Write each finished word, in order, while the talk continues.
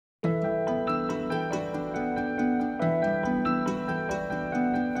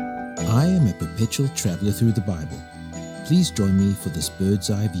I am a perpetual traveler through the Bible. Please join me for this bird's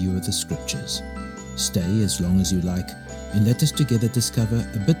eye view of the Scriptures. Stay as long as you like, and let us together discover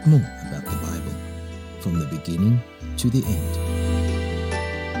a bit more about the Bible, from the beginning to the end.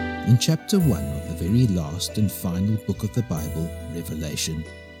 In chapter 1 of the very last and final book of the Bible, Revelation,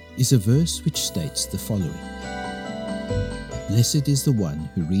 is a verse which states the following: Blessed is the one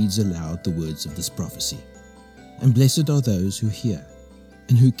who reads aloud the words of this prophecy, and blessed are those who hear,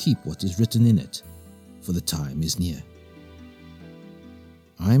 and who keep what is written in it, for the time is near.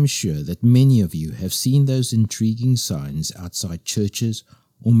 I am sure that many of you have seen those intriguing signs outside churches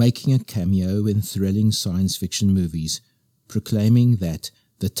or making a cameo in thrilling science fiction movies, proclaiming that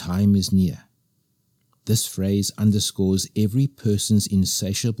the time is near. This phrase underscores every person's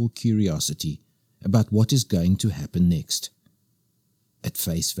insatiable curiosity about what is going to happen next. At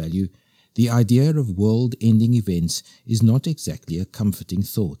face value, the idea of world-ending events is not exactly a comforting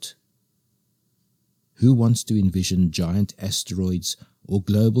thought. Who wants to envision giant asteroids or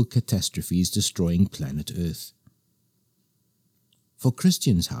global catastrophes destroying planet Earth? For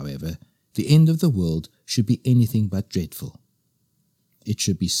Christians, however, the end of the world should be anything but dreadful. It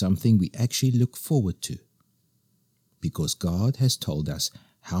should be something we actually look forward to. Because God has told us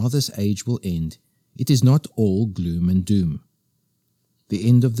how this age will end, it is not all gloom and doom. The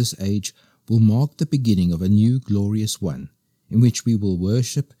end of this age will mark the beginning of a new glorious one, in which we will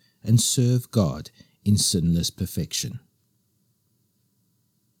worship and serve God in sinless perfection.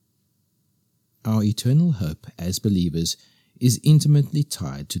 Our eternal hope as believers is intimately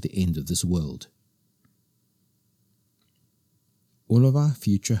tied to the end of this world. All of our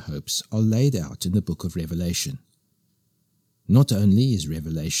future hopes are laid out in the book of Revelation. Not only is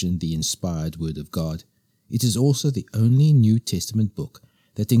Revelation the inspired word of God, it is also the only New Testament book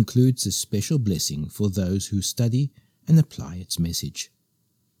that includes a special blessing for those who study and apply its message.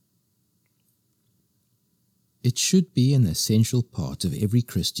 It should be an essential part of every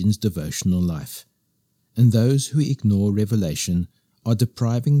Christian's devotional life, and those who ignore Revelation are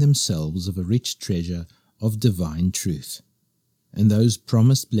depriving themselves of a rich treasure of divine truth, and those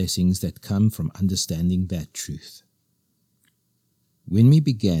promised blessings that come from understanding that truth. When we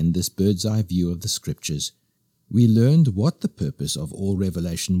began this bird's eye view of the Scriptures, we learned what the purpose of all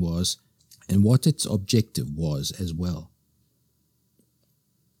revelation was and what its objective was as well.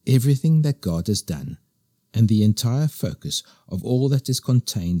 Everything that God has done, and the entire focus of all that is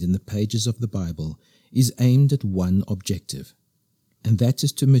contained in the pages of the Bible, is aimed at one objective, and that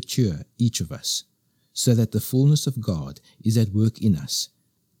is to mature each of us, so that the fullness of God is at work in us,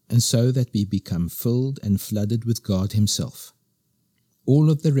 and so that we become filled and flooded with God Himself.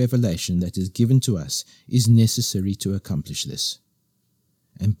 All of the revelation that is given to us is necessary to accomplish this.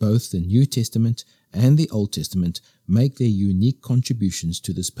 And both the New Testament and the Old Testament make their unique contributions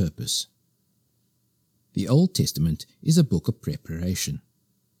to this purpose. The Old Testament is a book of preparation.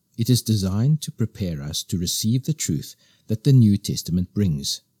 It is designed to prepare us to receive the truth that the New Testament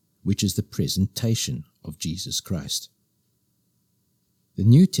brings, which is the presentation of Jesus Christ. The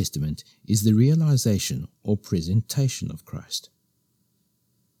New Testament is the realization or presentation of Christ.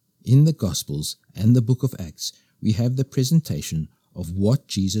 In the Gospels and the book of Acts, we have the presentation of what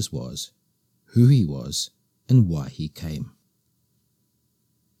Jesus was, who He was, and why He came.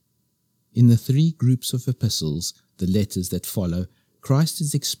 In the three groups of epistles, the letters that follow, Christ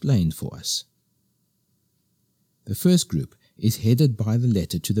is explained for us. The first group is headed by the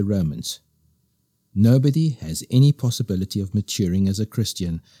letter to the Romans. Nobody has any possibility of maturing as a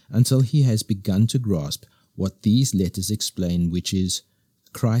Christian until he has begun to grasp what these letters explain, which is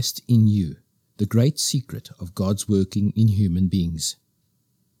Christ in you, the great secret of God's working in human beings.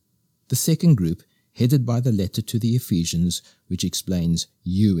 The second group, headed by the letter to the Ephesians, which explains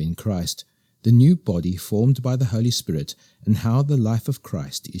you in Christ, the new body formed by the Holy Spirit, and how the life of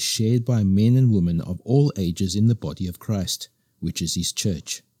Christ is shared by men and women of all ages in the body of Christ, which is His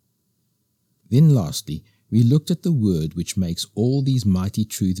church. Then lastly, we looked at the word which makes all these mighty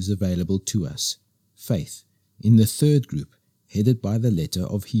truths available to us, faith, in the third group, headed by the letter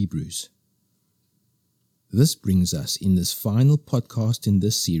of Hebrews. This brings us in this final podcast in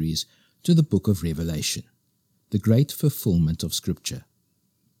this series to the book of Revelation, the great fulfillment of Scripture.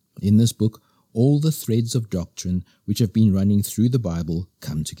 In this book, all the threads of doctrine which have been running through the Bible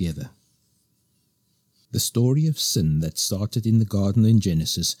come together. The story of sin that started in the garden in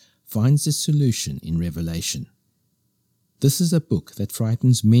Genesis finds its solution in Revelation. This is a book that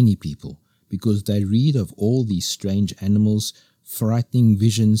frightens many people because they read of all these strange animals, frightening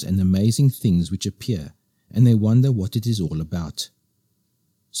visions, and amazing things which appear, and they wonder what it is all about.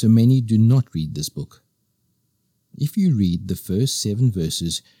 So many do not read this book. If you read the first 7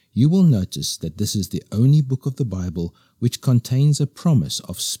 verses, you will notice that this is the only book of the Bible which contains a promise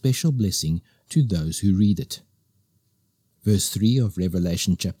of special blessing to those who read it. Verse 3 of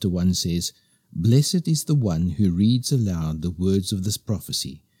Revelation chapter 1 says, "Blessed is the one who reads aloud the words of this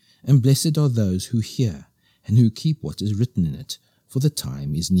prophecy, and blessed are those who hear and who keep what is written in it, for the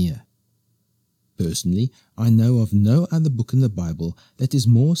time is near." Personally, I know of no other book in the Bible that is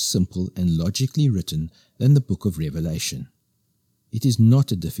more simple and logically written than the book of Revelation. It is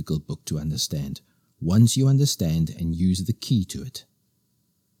not a difficult book to understand, once you understand and use the key to it.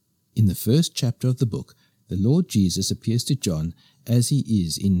 In the first chapter of the book, the Lord Jesus appears to John as he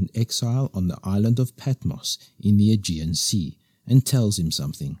is in exile on the island of Patmos in the Aegean Sea and tells him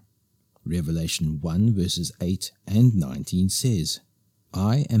something. Revelation 1 verses 8 and 19 says,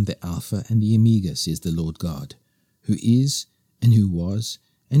 "I am the Alpha and the Omega, says the Lord God, who is, and who was,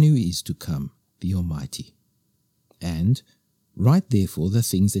 and who is to come, the Almighty. And write therefore the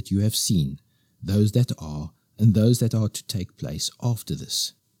things that you have seen, those that are, and those that are to take place after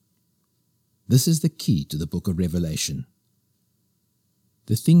this." This is the key to the book of Revelation.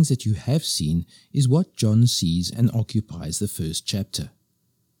 The things that you have seen is what John sees and occupies the first chapter.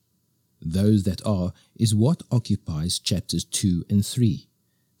 Those that are is what occupies chapters 2 and 3,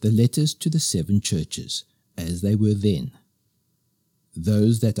 the letters to the 7 churches, as they were then.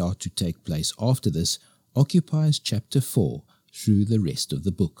 Those that are to take place after this occupies chapter 4 through the rest of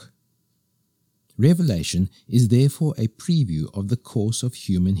the book. Revelation is therefore a preview of the course of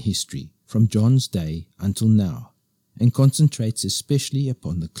human history from John's day until now, and concentrates especially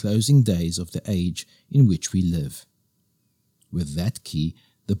upon the closing days of the age in which we live. With that key,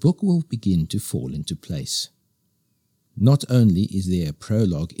 the book will begin to fall into place. Not only is there a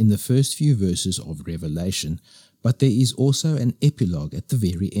prologue in the first few verses of Revelation, but there is also an epilogue at the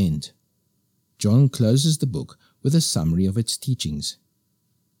very end. John closes the book with a summary of its teachings.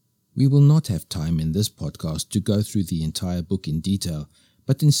 We will not have time in this podcast to go through the entire book in detail,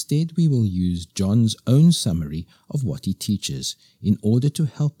 but instead we will use John's own summary of what he teaches in order to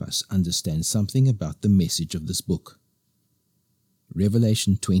help us understand something about the message of this book.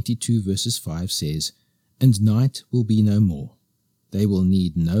 Revelation 22 verses 5 says, "And night will be no more. They will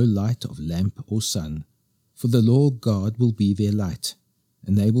need no light of lamp or sun, for the Lord God will be their light,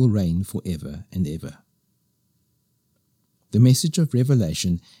 and they will reign forever and ever." The message of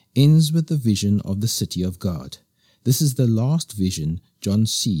Revelation ends with the vision of the city of God. This is the last vision John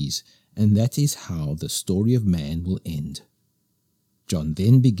sees, and that is how the story of man will end. John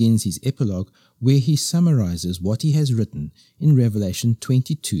then begins his epilogue where he summarizes what he has written in Revelation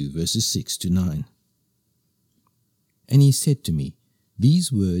 22 verses 6 to 9. "And he said to me,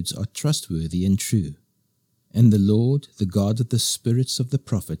 These words are trustworthy and true. And the Lord, the God of the spirits of the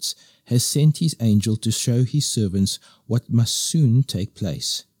prophets, has sent his angel to show his servants what must soon take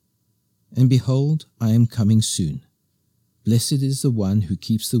place. And behold, I am coming soon. Blessed is the one who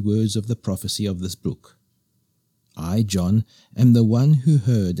keeps the words of the prophecy of this book. I, John, am the one who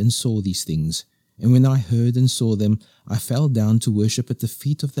heard and saw these things, and when I heard and saw them, I fell down to worship at the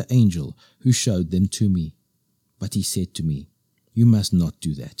feet of the angel who showed them to me. But he said to me, You must not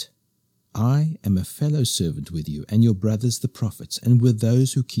do that. I am a fellow servant with you and your brothers the prophets, and with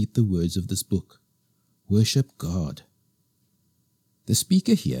those who keep the words of this book. Worship God." The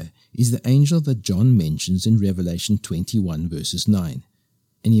speaker here is the angel that John mentions in Revelation 21 verses 9.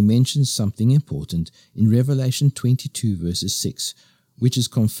 And he mentions something important in Revelation 22 verses 6, which is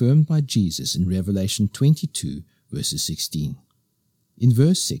confirmed by Jesus in Revelation 22 verses 16. In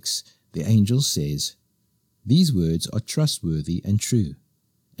verse 6, the angel says, "These words are trustworthy and true,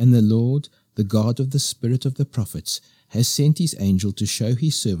 and the Lord, the God of the spirit of the prophets, has sent his angel to show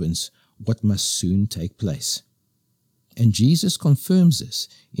his servants what must soon take place." And Jesus confirms this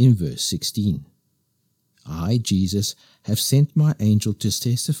in verse 16. "I, Jesus, have sent my angel to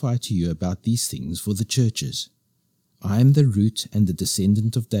testify to you about these things for the churches. I am the root and the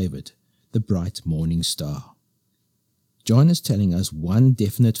descendant of David, the bright morning star." John is telling us one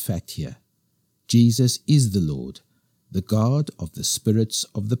definite fact here. Jesus is the Lord, the God of the spirits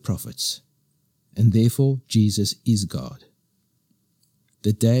of the prophets, and therefore Jesus is God.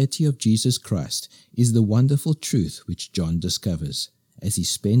 The deity of Jesus Christ is the wonderful truth which John discovers as he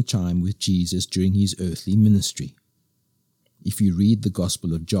spent time with Jesus during his earthly ministry. If you read the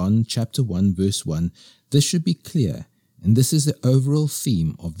Gospel of John, chapter 1, verse 1, this should be clear, and this is the overall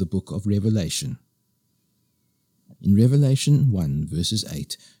theme of the book of Revelation. In Revelation 1, verses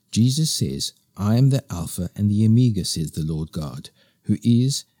 8, Jesus says, "I am the Alpha and the Omega, says the Lord God, who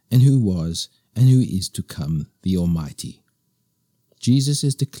is, and who was, and who is to come, the Almighty." Jesus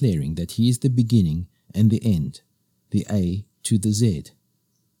is declaring that he is the beginning and the end, the A to the Z.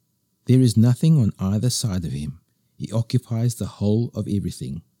 There is nothing on either side of him. He occupies the whole of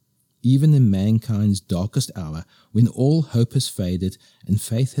everything. Even in mankind's darkest hour, when all hope has faded and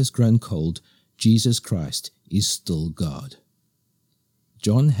faith has grown cold, Jesus Christ is still God.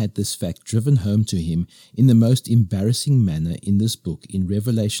 John had this fact driven home to him in the most embarrassing manner in this book in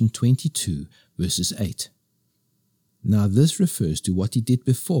Revelation 22, verses 8. Now this refers to what he did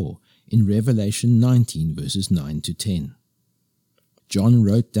before in Revelation 19, verses 9 to 10. John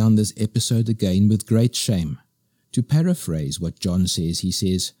wrote down this episode again with great shame. To paraphrase what John says, he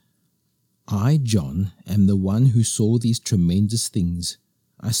says, I, John, am the one who saw these tremendous things.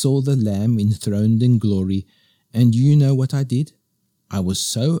 I saw the Lamb enthroned in glory, and you know what I did? I was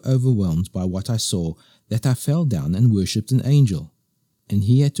so overwhelmed by what I saw that I fell down and worshipped an angel, and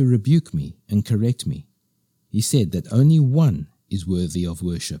he had to rebuke me and correct me. He said that only one is worthy of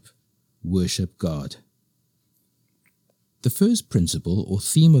worship. Worship God. The first principle or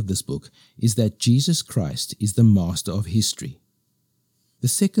theme of this book is that Jesus Christ is the master of history. The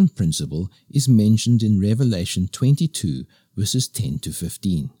second principle is mentioned in Revelation 22, verses 10 to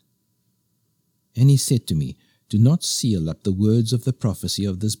 15. And he said to me, Do not seal up the words of the prophecy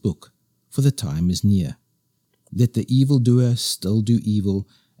of this book, for the time is near. Let the evildoer still do evil,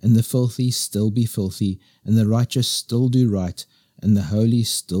 and the filthy still be filthy, and the righteous still do right, and the holy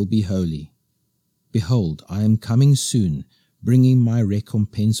still be holy. Behold, I am coming soon, bringing my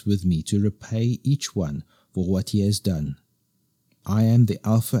recompense with me to repay each one for what he has done. I am the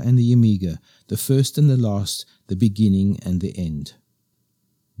Alpha and the Omega, the first and the last, the beginning and the end.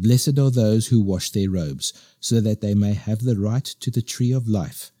 Blessed are those who wash their robes, so that they may have the right to the tree of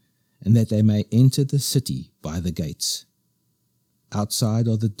life, and that they may enter the city by the gates. Outside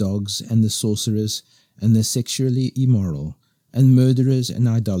are the dogs and the sorcerers, and the sexually immoral, and murderers and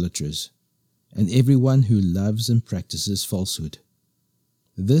idolaters, and everyone who loves and practices falsehood.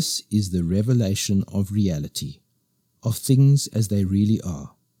 This is the revelation of reality, of things as they really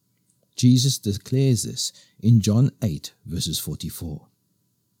are. Jesus declares this in John 8, verses 44.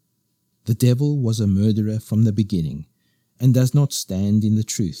 The devil was a murderer from the beginning, and does not stand in the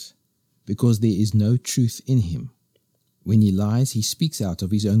truth, because there is no truth in him. When he lies, he speaks out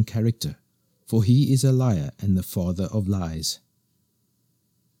of his own character, for he is a liar and the father of lies.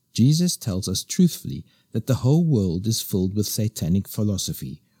 Jesus tells us truthfully that the whole world is filled with satanic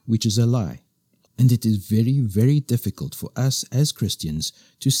philosophy, which is a lie, and it is very, very difficult for us as Christians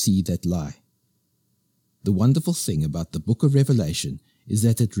to see that lie. The wonderful thing about the book of Revelation is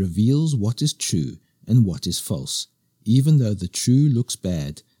that it reveals what is true and what is false, even though the true looks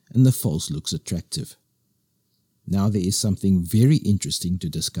bad and the false looks attractive. Now there is something very interesting to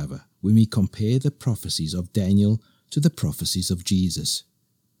discover when we compare the prophecies of Daniel to the prophecies of Jesus.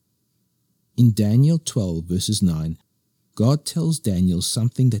 In Daniel 12 verses 9, God tells Daniel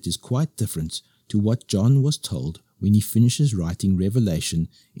something that is quite different to what John was told when he finishes writing Revelation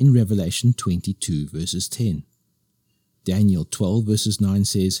in Revelation 22 verses 10. Daniel 12 verses 9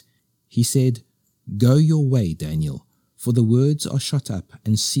 says, He said, Go your way, Daniel, for the words are shut up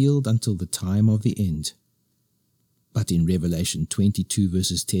and sealed until the time of the end. But in Revelation 22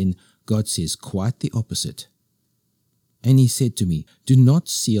 verses 10, God says quite the opposite. And he said to me, Do not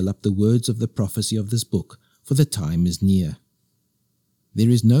seal up the words of the prophecy of this book, for the time is near. There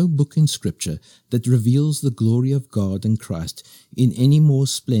is no book in Scripture that reveals the glory of God and Christ in any more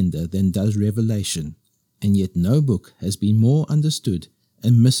splendor than does Revelation, and yet no book has been more understood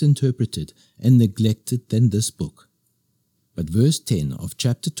and misinterpreted and neglected than this book. But verse 10 of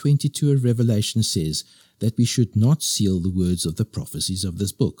chapter 22 of Revelation says that we should not seal the words of the prophecies of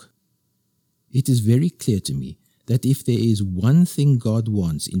this book. It is very clear to me that if there is one thing God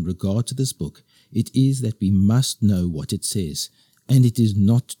wants in regard to this book, it is that we must know what it says, and it is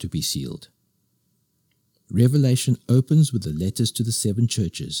not to be sealed. Revelation opens with the letters to the 7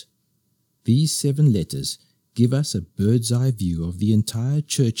 churches. These 7 letters give us a bird's eye view of the entire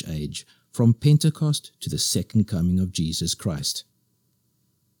church age from Pentecost to the second coming of Jesus Christ.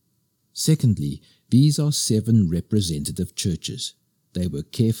 Secondly, these are 7 representative churches. They were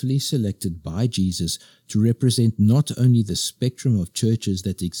carefully selected by Jesus to represent not only the spectrum of churches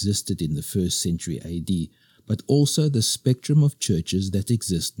that existed in the 1st century AD, but also the spectrum of churches that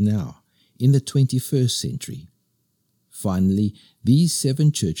exist now, in the 21st century. Finally, these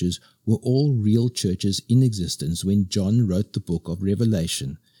 7 churches were all real churches in existence when John wrote the book of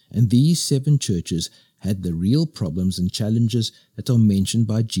Revelation, and these 7 churches had the real problems and challenges that are mentioned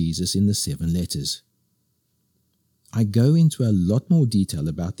by Jesus in the 7 letters. I go into a lot more detail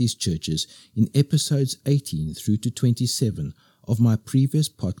about these churches in episodes 18 through to 27 of my previous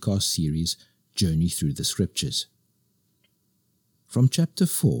podcast series, Journey Through the Scriptures. From chapter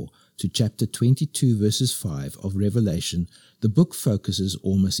 4 to chapter 22 verses 5 of Revelation, the book focuses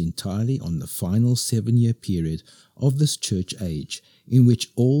almost entirely on the final 7-year period of this church age, in which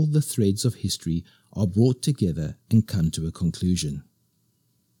all the threads of history are brought together and come to a conclusion.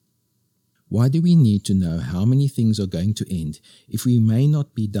 Why do we need to know how many things are going to end if we may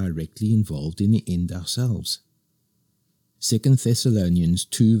not be directly involved in the end ourselves? 2 Thessalonians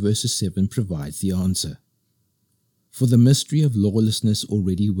 2 verses 7 provides the answer. For the mystery of lawlessness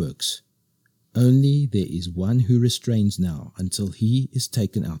already works. Only there is one who restrains now until he is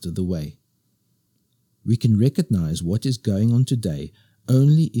taken out of the way. We can recognize what is going on today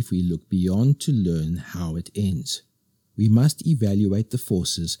only if we look beyond to learn how it ends. We must evaluate the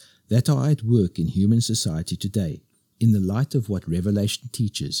forces that are at work in human society today in the light of what Revelation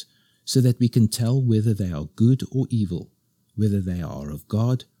teaches, so that we can tell whether they are good or evil, whether they are of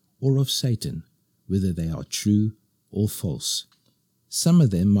God or of Satan, whether they are true or false. Some of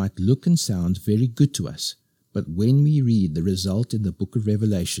them might look and sound very good to us, but when we read the result in the book of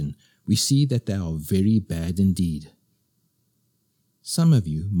Revelation, we see that they are very bad indeed. Some of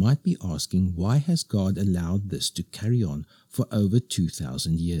you might be asking, why has God allowed this to carry on for over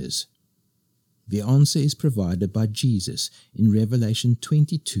 2,000 years? The answer is provided by Jesus in Revelation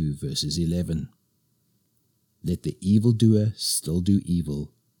 22 verses 11. Let the evildoer still do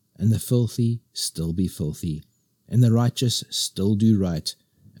evil, and the filthy still be filthy, and the righteous still do right,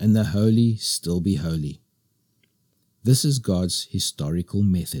 and the holy still be holy. This is God's historical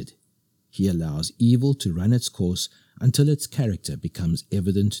method. He allows evil to run its course until its character becomes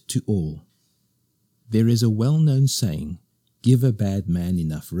evident to all. There is a well-known saying, give a bad man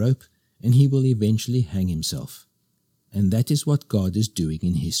enough rope, and he will eventually hang himself. And that is what God is doing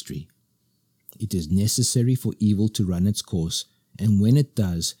in history. It is necessary for evil to run its course, and when it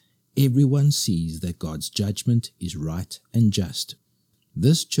does, everyone sees that God's judgment is right and just.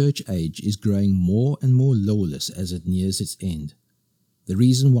 This church age is growing more and more lawless as it nears its end. The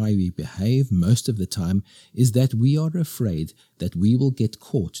reason why we behave most of the time is that we are afraid that we will get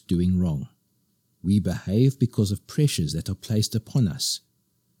caught doing wrong. We behave because of pressures that are placed upon us.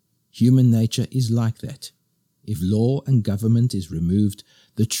 Human nature is like that. If law and government is removed,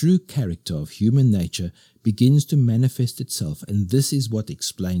 the true character of human nature begins to manifest itself, and this is what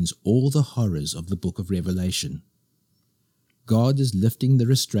explains all the horrors of the book of Revelation. God is lifting the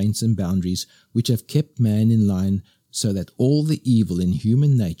restraints and boundaries which have kept man in line so that all the evil in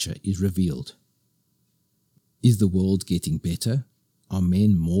human nature is revealed. Is the world getting better? Are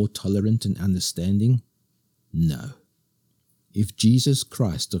men more tolerant and understanding? No. If Jesus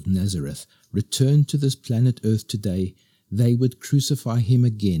Christ of Nazareth returned to this planet Earth today, they would crucify him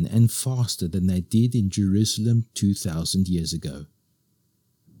again and faster than they did in Jerusalem 2,000 years ago.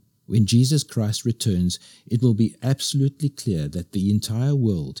 When Jesus Christ returns, it will be absolutely clear that the entire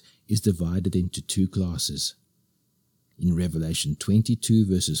world is divided into two classes. In Revelation 22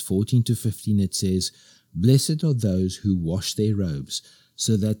 verses 14 to 15 it says, Blessed are those who wash their robes,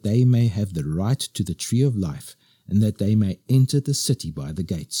 so that they may have the right to the tree of life, and that they may enter the city by the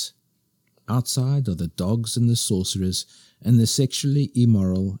gates. Outside are the dogs and the sorcerers, and the sexually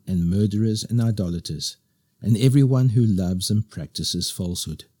immoral, and murderers and idolaters, and everyone who loves and practices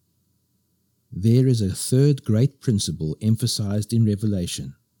falsehood. There is a third great principle emphasized in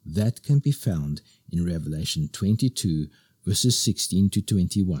Revelation that can be found in Revelation 22 verses 16 to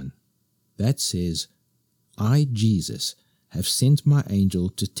 21. That says, I, Jesus, have sent my angel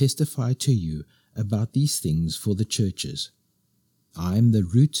to testify to you about these things for the churches. I am the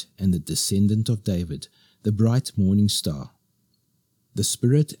root and the descendant of David, the bright morning star. The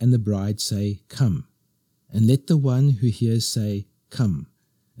Spirit and the bride say, Come, and let the one who hears say, Come,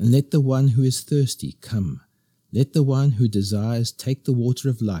 and let the one who is thirsty come. Let the one who desires take the water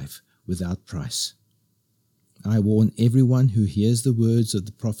of life without price. I warn everyone who hears the words of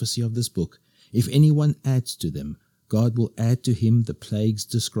the prophecy of this book, if anyone adds to them, God will add to him the plagues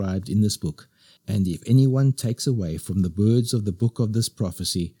described in this book. And if anyone takes away from the words of the book of this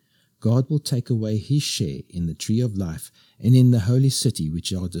prophecy, God will take away his share in the tree of life and in the holy city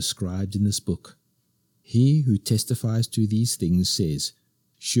which are described in this book. He who testifies to these things says,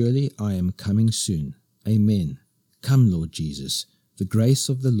 Surely I am coming soon. Amen. Come, Lord Jesus. The grace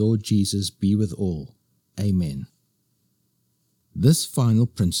of the Lord Jesus be with all. Amen. This final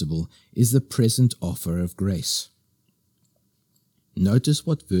principle is the present offer of grace. Notice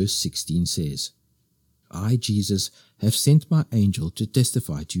what verse 16 says. I, Jesus, have sent my angel to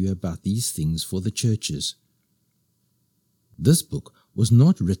testify to you about these things for the churches. This book was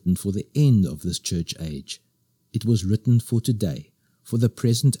not written for the end of this church age. It was written for today, for the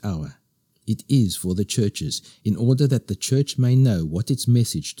present hour. It is for the churches, in order that the church may know what its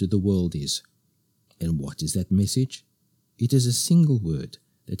message to the world is. And what is that message? It is a single word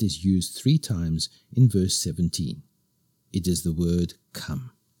that is used 3 times in verse 17. It is the word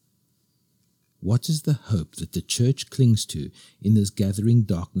come. What is the hope that the church clings to in this gathering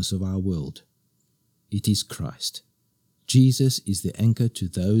darkness of our world? It is Christ. Jesus is the anchor to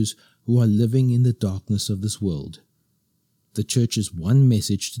those who are living in the darkness of this world. The church's one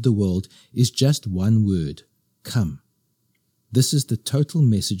message to the world is just one word, come. This is the total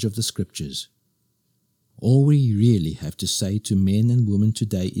message of the Scriptures. All we really have to say to men and women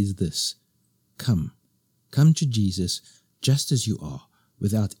today is this: come. Come to Jesus just as you are,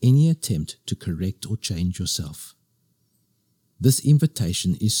 without any attempt to correct or change yourself. This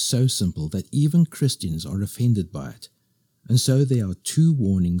invitation is so simple that even Christians are offended by it, and so there are 2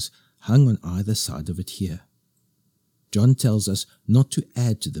 warnings hung on either side of it here. John tells us not to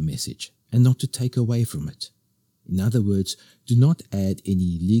add to the message and not to take away from it. In other words, do not add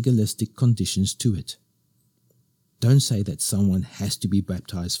any legalistic conditions to it. Don't say that someone has to be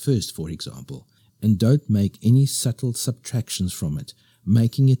baptized first, for example, and don't make any subtle subtractions from it,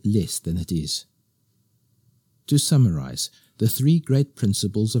 making it less than it is. To summarize, the 3 great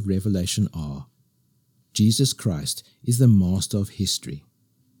principles of Revelation are: Jesus Christ is the master of history.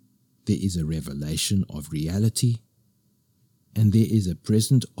 There is a revelation of reality, and there is a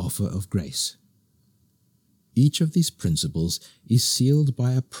present offer of grace. Each of these principles is sealed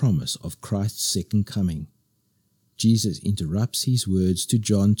by a promise of Christ's second coming. Jesus interrupts his words to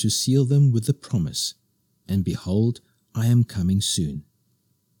John to seal them with the promise, and behold, I am coming soon.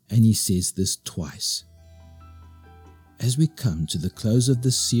 And he says this twice. As we come to the close of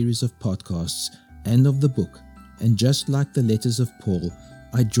this series of podcasts and of the book, and just like the letters of Paul,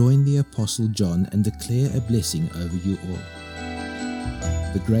 I join the Apostle John and declare a blessing over you all.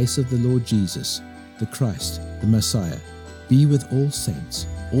 The grace of the Lord Jesus, the Christ, the Messiah, be with all saints,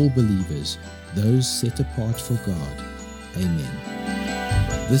 all believers, those set apart for God.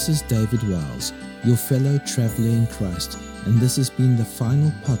 Amen. This is David Wiles, your fellow traveler in Christ, and this has been the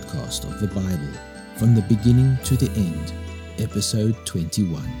final podcast of the Bible, from the beginning to the end, episode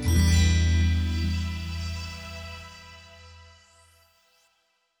 21.